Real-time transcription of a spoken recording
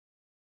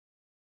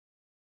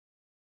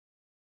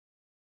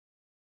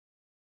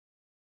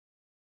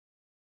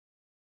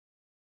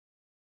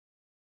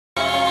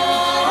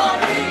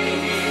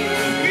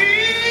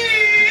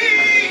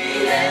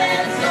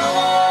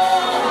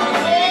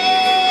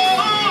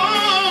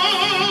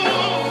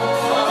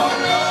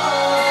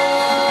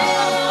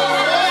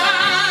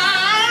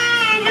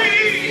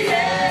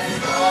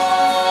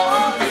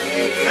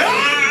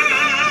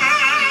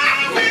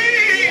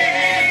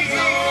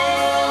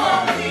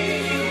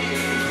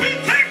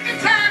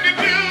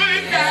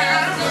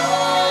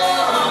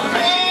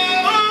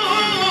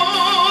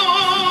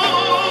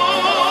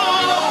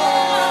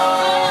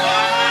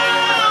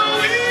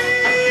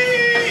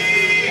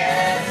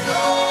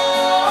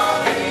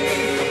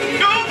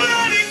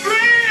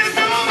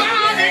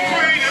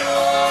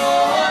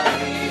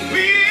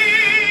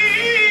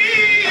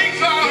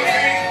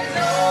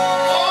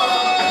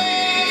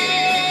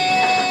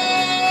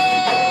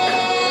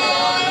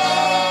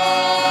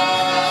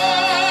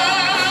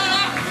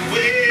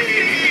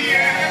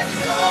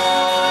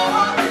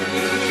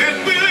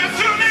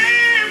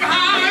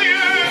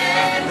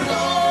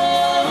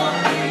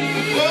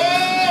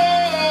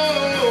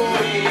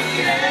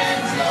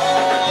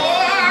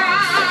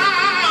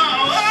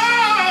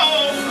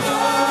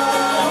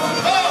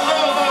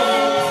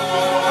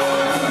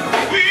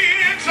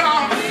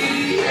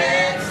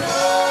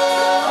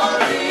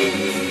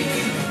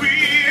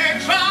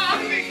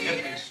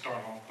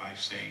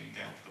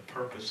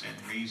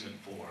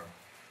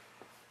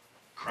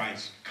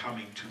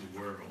coming to the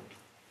world,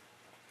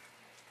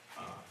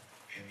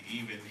 and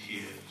even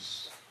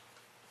his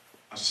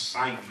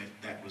assignment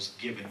that was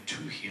given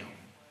to him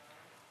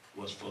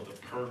was for the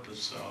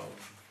purpose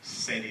of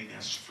setting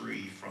us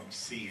free from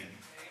sin.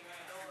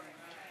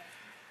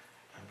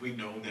 We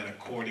know that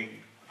according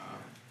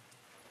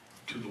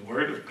to the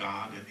Word of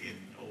God in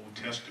Old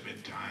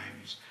Testament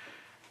times,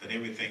 that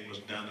everything was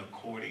done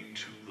according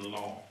to the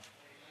law.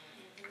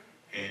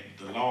 And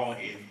the law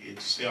in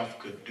itself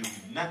could do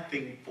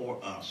nothing for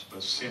us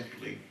but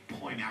simply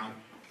point out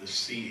the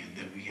sin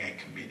that we had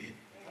committed.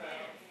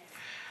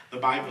 The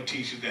Bible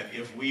teaches that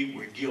if we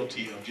were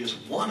guilty of just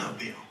one of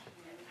them,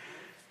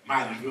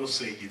 might as well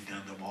say you've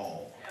done them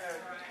all.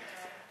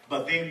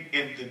 But then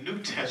in the New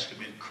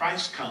Testament,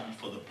 Christ comes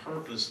for the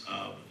purpose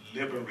of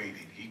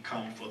liberating. He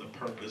comes for the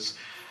purpose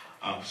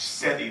of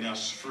setting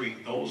us free.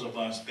 Those of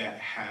us that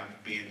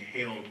have been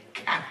held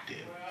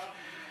captive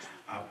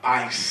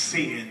by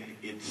sin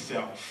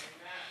itself.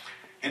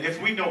 And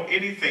if we know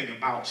anything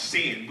about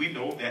sin, we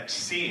know that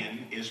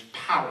sin is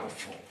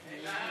powerful.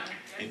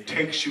 It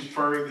takes you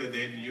further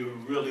than you're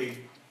really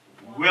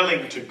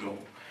willing to go.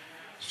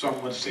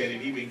 Someone said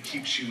it even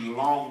keeps you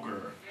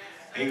longer,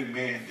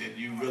 amen, than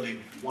you really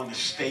want to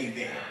stay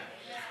there.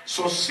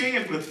 So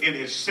sin within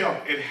itself,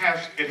 it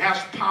has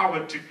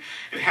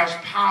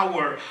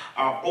power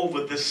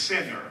over the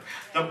sinner.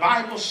 The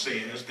Bible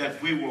says that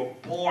we were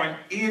born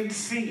in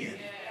sin,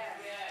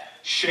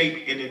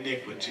 shaped in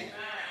iniquity.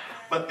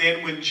 But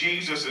then when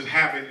Jesus is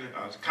having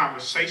a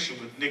conversation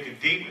with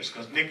Nicodemus,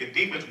 because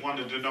Nicodemus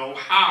wanted to know,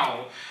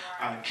 how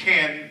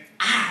can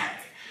I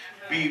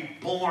be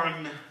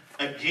born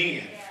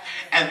again?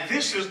 And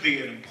this is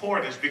the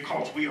importance,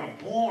 because we are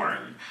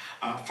born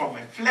from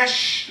a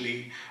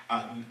fleshly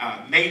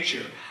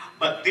nature.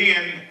 But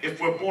then if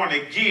we're born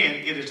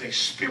again, it is a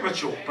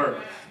spiritual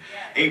birth,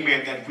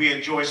 amen, that we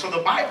enjoy. So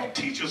the Bible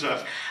teaches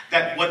us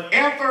that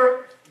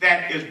whatever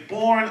that is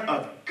born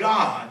of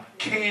God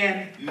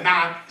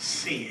cannot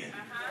sin.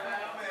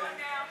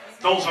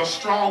 Those are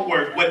strong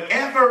words.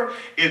 Whatever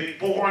is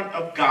born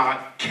of God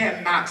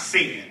cannot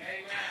sin.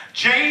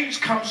 James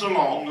comes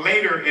along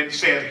later and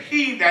says,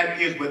 he that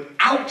is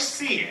without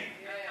sin,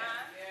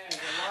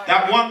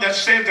 that one that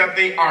says that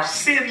they are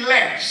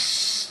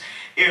sinless,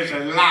 is a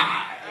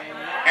lie.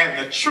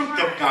 And the truth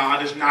of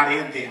God is not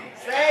in them.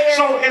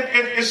 So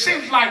it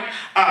seems like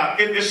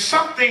it is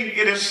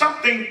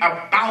something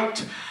about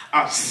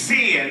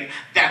sin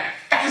that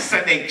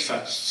fascinates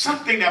us.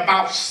 Something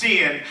about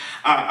sin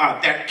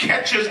that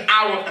catches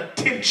our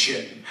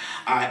attention.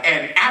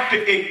 And after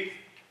it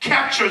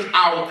captures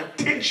our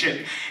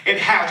attention, it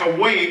has a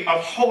way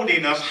of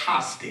holding us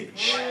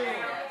hostage.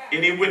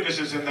 Any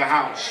witnesses in the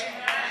house?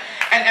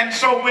 And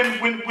so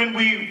when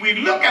we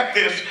look at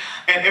this,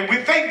 and we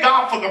thank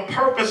God for the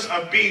purpose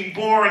of being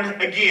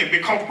born again,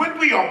 because when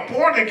we are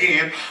born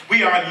again,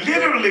 we are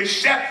literally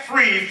set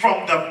free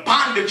from the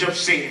bondage of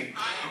sin.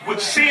 When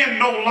sin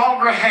no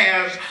longer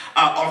has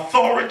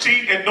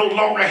authority, it no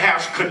longer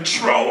has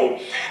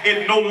control,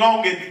 it no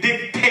longer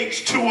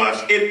dictates to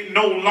us, it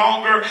no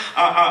longer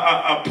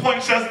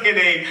points us in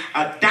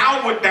a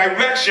downward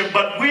direction.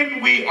 But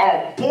when we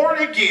are born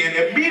again,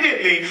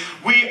 immediately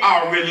we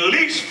are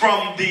released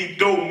from the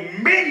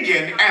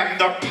dominion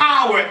and the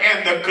power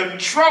and the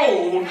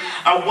control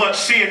of what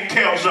sin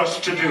tells us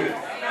to do.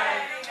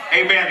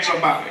 Amen,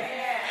 somebody.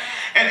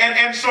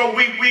 And so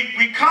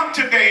we come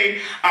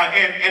today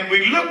and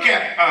we look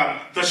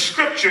at the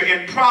scripture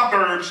in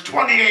Proverbs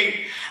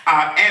 28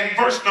 and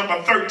verse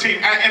number 13.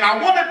 And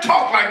I want to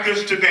talk like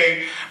this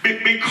today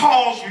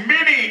because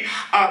many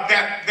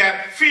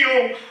that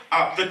feel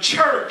the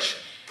church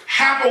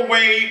have a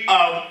way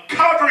of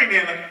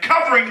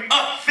covering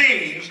up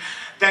things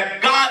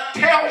that God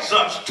tells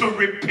us to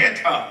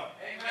repent of.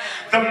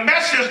 The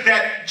message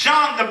that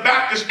John the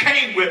Baptist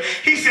came with,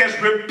 he says,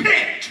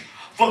 repent,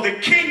 for the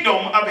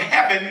kingdom of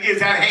heaven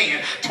is at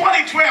hand.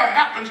 2012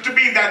 happens to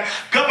be that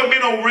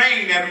governmental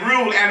reign and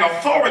rule and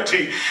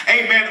authority,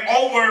 amen,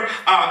 over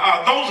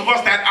those of us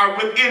that are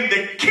within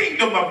the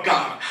kingdom of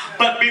God.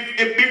 But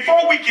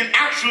before we can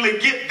actually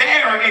get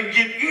there and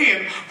get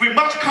in, we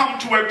must come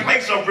to a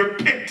place of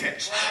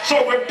repentance.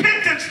 So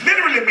repentance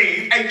literally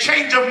means a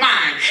change of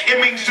mind. It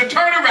means to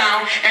turn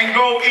around and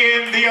go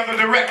in the other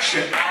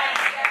direction.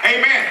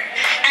 Amen.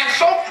 And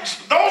so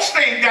those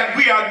things that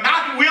we are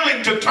not willing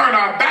to turn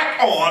our back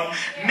on,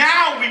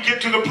 now we get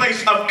to the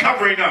place of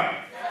covering up.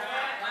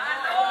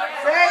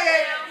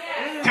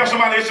 Tell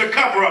somebody it's a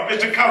cover up.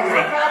 It's a cover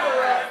up.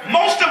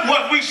 Most of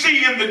what we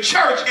see in the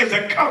church is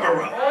a cover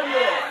up.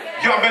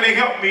 Y'all better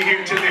help me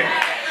here today.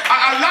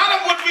 A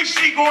lot of what we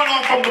see going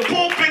on from the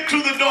pulpit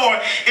to the door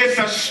is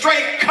a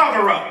straight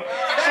cover up.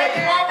 So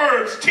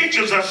Proverbs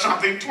teaches us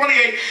something,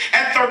 28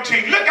 and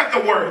 13. Look at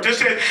the word. It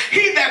says,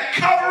 he that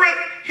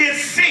covereth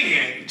his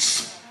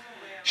sins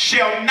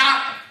shall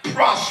not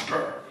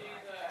prosper.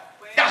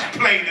 That's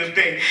plain as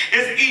day.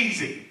 It's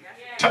easy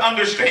to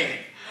understand.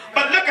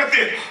 But look at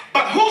this.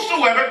 But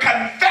whosoever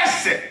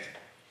confesseth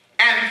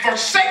and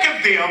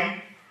forsaketh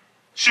them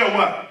shall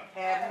what?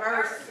 have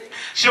mercy.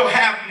 Shall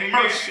have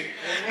mercy.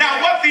 Amen.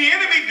 Now what the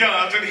enemy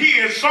does, and he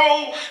is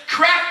so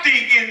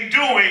crafty in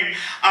doing,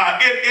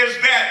 it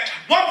is that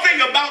one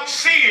thing about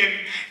sin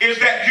is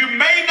that you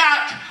may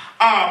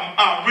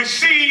not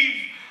receive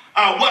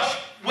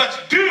what's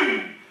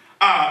due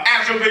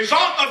as a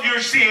result of your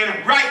sin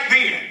right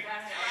then.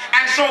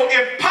 And so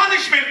if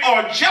punishment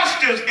or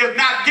justice is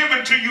not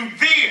given to you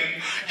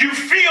then, you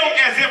feel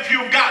as if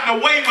you've gotten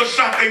away with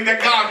something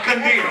that God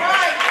condemned.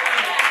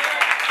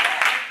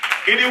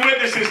 Any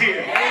witnesses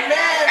here?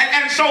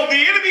 And so the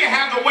enemy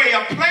has a way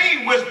of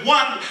playing with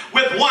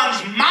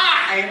one's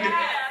mind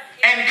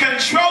and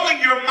controlling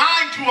your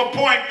mind to a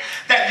point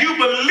that you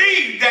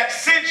believe that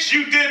since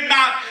you did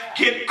not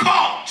get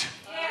caught,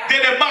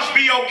 then it must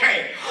be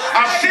okay.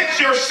 Since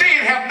your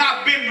sin have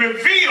not been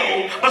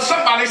revealed, but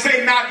somebody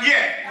say not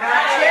yet.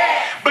 Not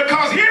yet.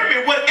 Because hear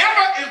me,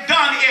 whatever is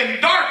done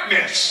in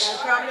darkness,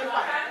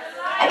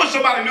 I wish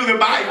somebody knew the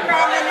Bible,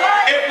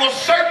 it will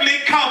certainly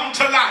come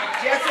to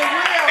light. Yes, it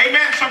will.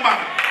 Amen,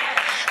 somebody.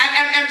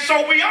 And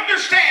so we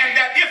understand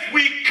that if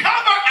we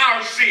cover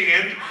our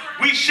sin,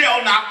 we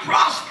shall not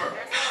prosper.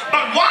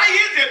 But why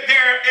is it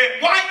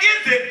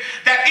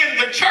that in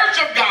the church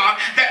of God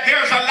that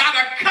there's a lot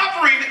of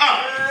covering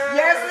up?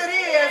 Yes, it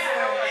is.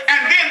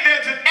 And then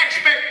there's an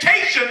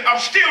expectation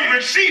of still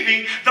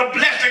receiving the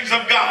blessings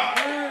of God.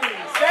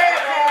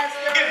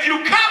 If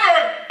you cover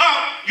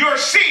up your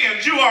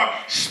sins, you are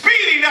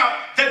speeding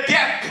up the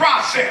death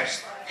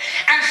process.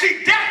 And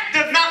see, death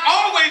does not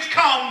always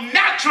come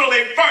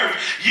naturally first.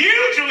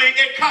 Usually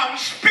it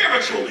comes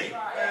spiritually.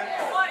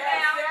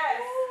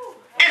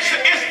 It's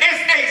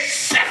a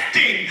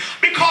sifting,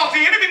 because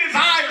the enemy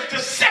desires to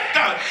sift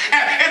us.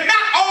 It's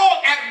not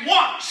all at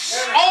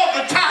once, all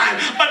the time,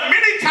 but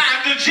many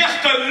times it's just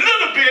a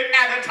little bit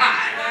at a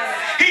time.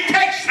 He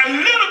takes a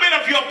little bit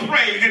of your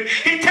praise, and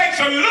he takes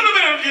a little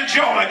bit of your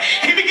joy.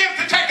 He begins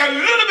to take a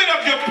little bit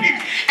of your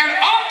peace. And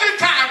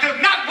oftentimes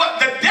it's not what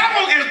the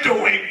devil is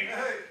doing,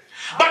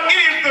 but it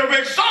is the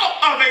result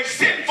of a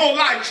sinful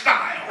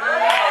lifestyle.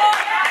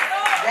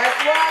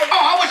 That's right.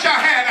 Oh, I wish I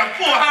had a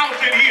full house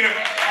in here.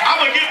 I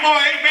would get more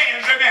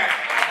amens than that.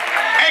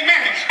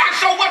 Amen. And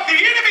so what the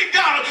enemy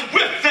does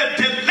with the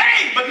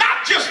delay, but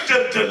not just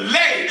the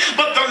delay,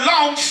 but the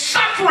long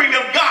suffering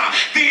of God,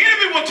 the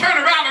enemy will turn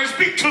around and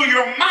speak to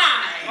your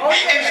mind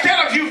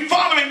instead of you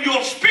following your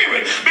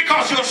spirit,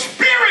 because your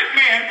spirit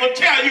man will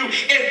tell you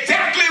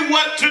exactly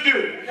what to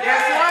do.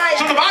 That's right.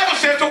 So the Bible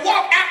says to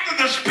walk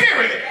after the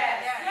spirit,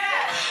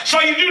 so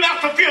you do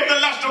not fulfill the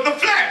lust of the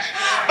flesh.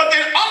 But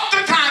then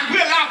oftentimes we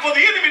allow for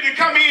the enemy to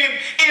come in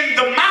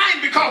the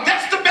mind, because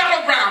that's the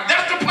battleground.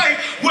 That's the place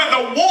where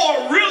the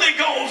war really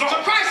goes on. So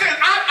Christ says,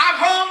 I've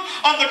hung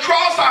on the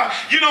cross,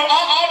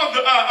 all of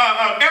the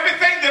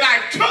everything that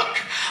I took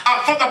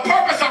for the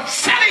purpose of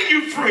setting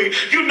you free.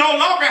 You no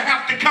longer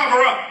have to cover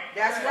up.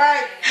 That's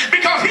right.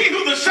 Because he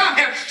who the Son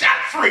has set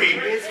free,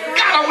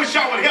 God, I wish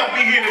y'all would help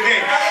me here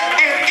today,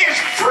 is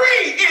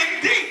free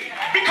indeed.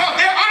 Because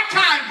there are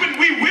times when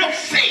we will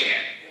sin.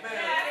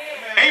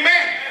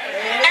 Amen.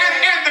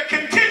 And the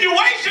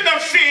continuation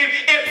of sin,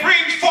 it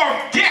brings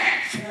forth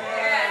death.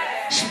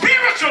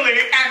 Spiritually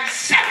and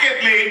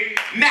secondly,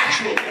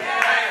 naturally.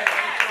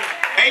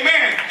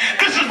 Amen.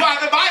 This is why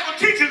the Bible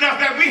teaches us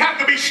that we have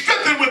to be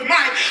strengthened with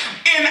might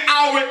in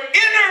our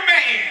inner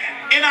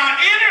man. In our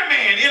inner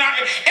man.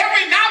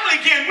 Every now and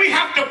again we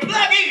have to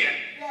plug in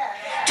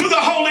to the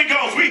Holy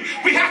Ghost.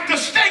 We have to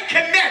stay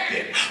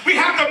connected. We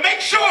have to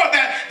make sure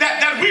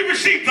that we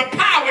receive the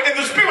power and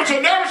the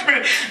spiritual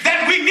nourishment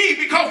that we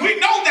need, because we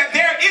know that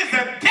there is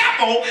a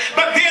devil,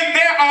 but then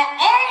there are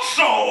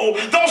also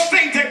those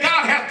things that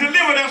God has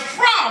delivered us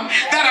from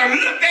that are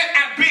looked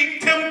at being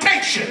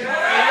temptation.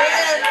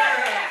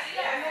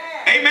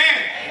 Amen.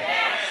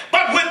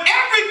 But with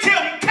every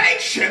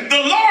temptation,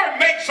 the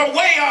Lord makes a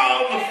way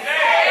of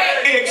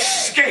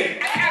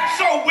escape. And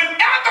so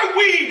whenever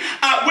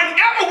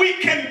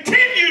we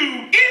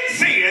continue in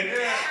sin,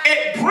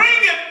 it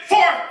bringeth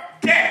forth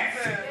death.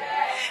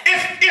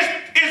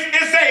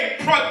 It's a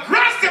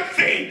progressive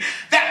thing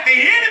that the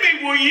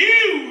enemy will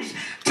use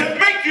to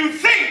make you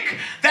think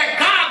that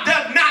God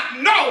does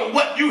not know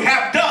what you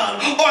have done,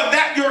 or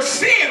that your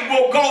sin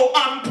will go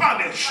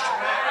unpunished.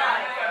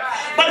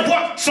 But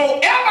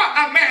whatsoever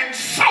a man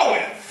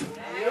soweth,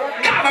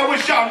 God, I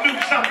wish y'all knew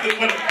something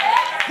with it.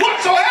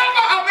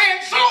 Whatsoever a man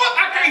soweth,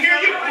 I can't hear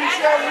you,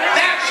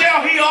 that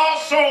shall he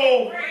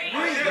also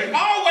reap.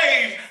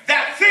 Always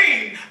that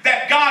thing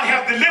that God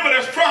has delivered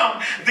us from,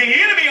 the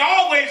enemy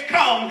always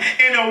comes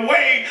in a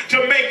way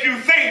to make you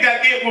think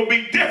that it will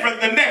be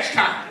different the next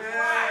time.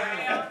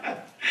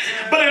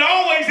 But it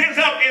always ends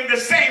up in the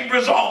same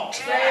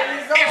result.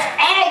 It's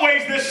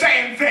always the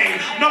same thing.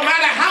 No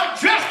matter how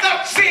dressed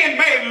up sin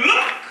may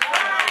look,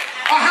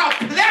 or how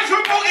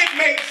pleasurable it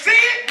may feel,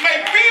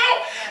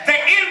 the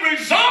end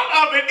result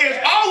of it is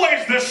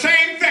always the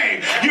same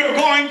thing. You're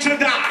going to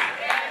die.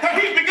 But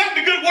he's begun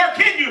the good work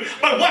in you.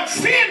 But when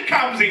sin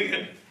comes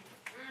in,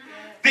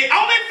 the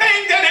only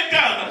thing that it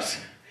does,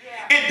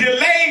 it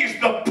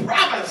delays the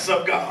promise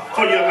of God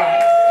for your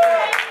life.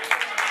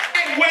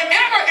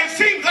 whenever it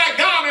seems like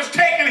God is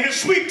taking his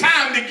sweet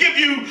time to give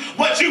you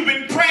what you've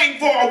been praying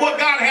for or what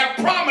God has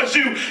promised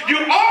you, you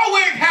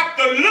always have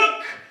to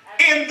look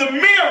in the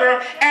mirror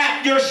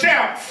at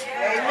yourself.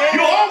 Amen.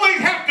 You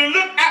always have to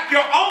look at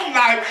your own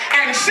life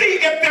and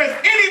see if there's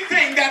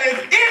anything that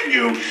is in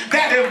you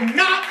that is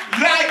not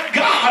like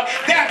God,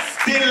 that's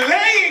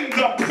delaying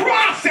the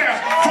process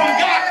from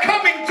God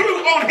coming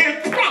through on his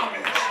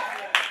promise.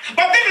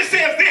 But then it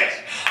says this,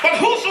 but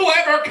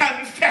whosoever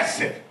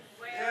confesseth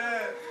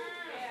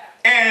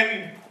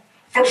and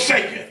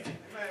forsaketh,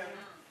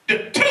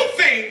 the two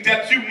things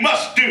that you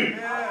must do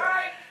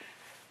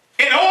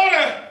in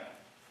order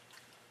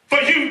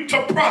for you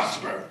to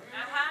prosper: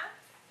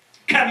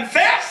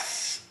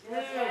 confess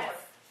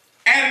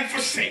and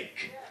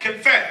forsake.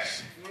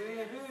 Confess,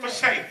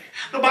 forsake.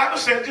 The Bible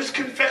says just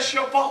confess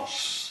your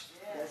faults.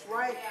 That's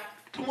right.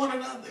 To one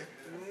another.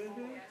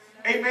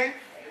 Amen.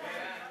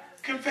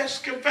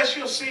 Confess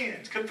your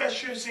sins.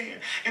 Confess your sin.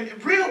 And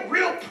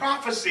real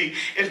prophecy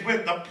is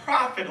when the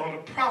prophet or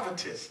the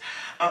prophetess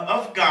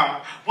of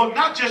God will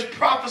not just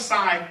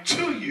prophesy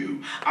to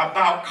you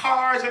about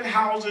cars and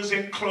houses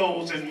and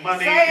clothes and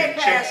money and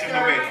checks in the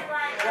mail.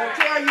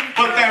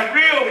 But that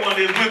real one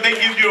is when they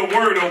give you a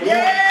word of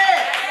warning.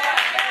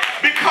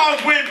 Because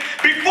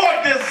before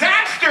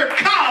disaster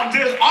comes,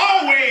 there's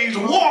always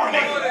warning.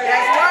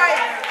 That's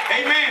right.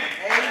 Amen.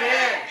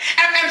 Amen.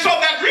 And so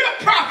that real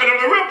prophet or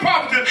the real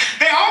prophetess,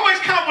 they always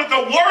come with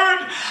a word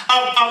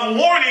of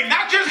warning,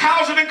 not just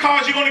houses and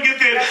cars, you're going to get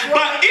this.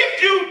 But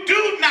if you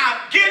do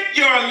not get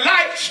your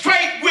life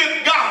straight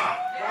with God,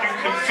 you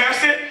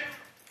confess it,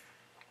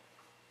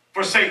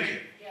 forsake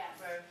it.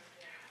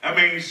 That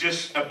means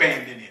just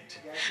abandon it.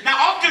 Now,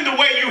 often the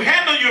way you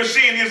handle your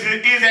sin is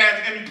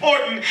as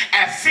important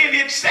as sin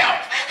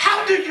itself.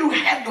 How do you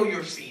handle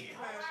your sin?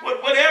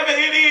 Whatever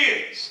it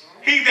is,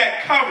 he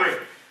that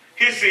covereth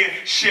his sin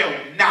shall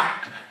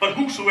not, but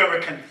whosoever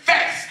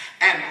confess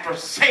and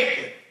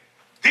forsaketh,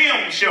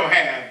 them shall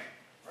have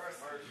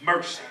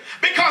mercy.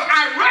 Because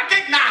I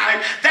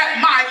recognize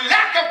that my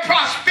lack of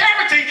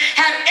prosperity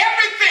had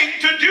everything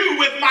to do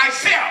with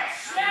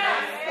myself.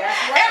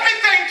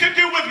 Everything to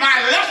do with my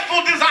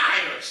lustful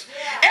desires.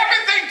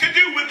 Everything to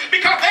do with,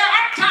 because there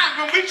are times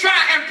when we try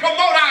and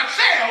promote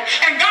ourselves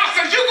and God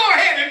says, you go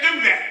ahead and do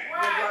that.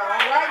 All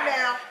right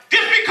now.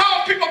 Just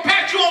because people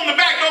pat you on the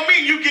back don't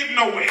mean you get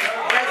nowhere.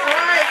 That's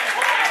right.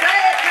 Say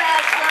it,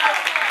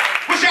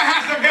 Pastor. Wish I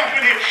had some help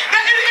in here.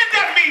 Now, it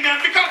doesn't mean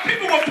nothing because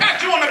people will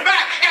pat you on the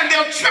back and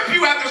they'll trip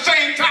you at the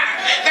same time.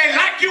 They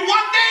like you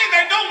one day and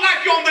they don't like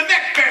you on the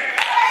next day.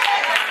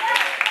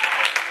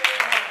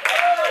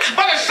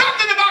 But there's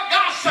something about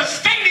God's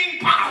sustaining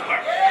power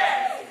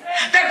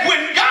that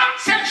when God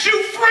sets you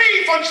free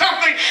from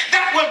something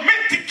that was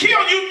meant to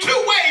kill you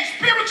two ways,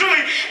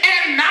 spiritually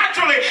and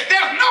naturally,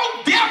 there's no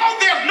devil,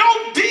 there's no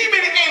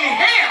demon in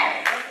hell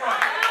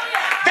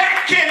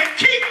that can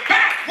keep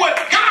back what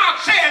God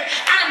said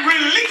I'm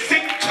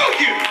releasing to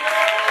you.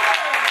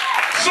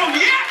 So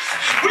yes,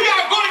 we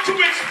are going to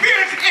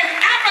experience an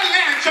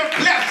avalanche of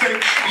blessing.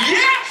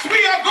 Yes, we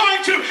are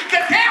going to,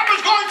 the devil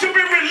is going to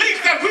be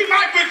released that we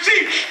might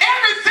receive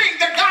everything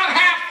that God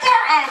has for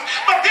us.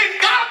 But then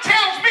God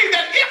tells me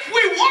that if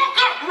we walk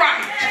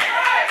upright,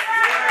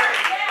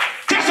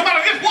 tell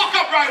somebody, just walk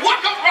upright,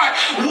 walk upright,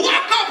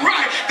 walk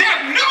upright.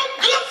 There's no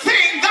good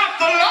thing that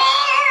the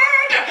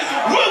Lord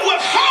will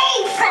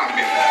withhold from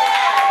me.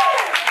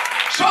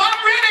 So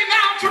I'm ready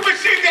now to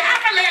receive the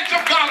avalanche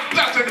of God's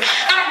blessing.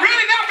 I'm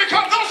ready now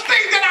because those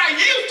things that I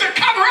used to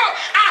cover up,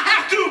 I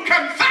have to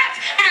confess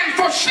and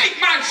forsake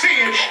my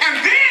sin, and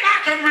then I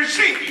can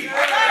receive.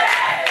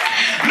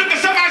 Look at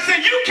somebody and say,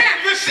 you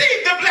can't receive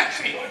the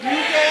blessing.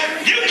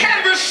 You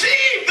can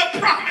receive the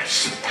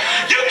promise.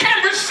 You can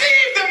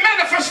receive the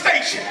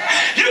manifestation.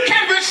 You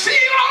can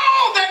receive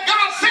all that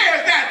God says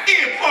that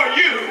is for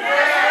you.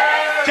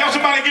 Tell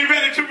somebody, get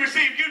ready to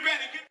receive.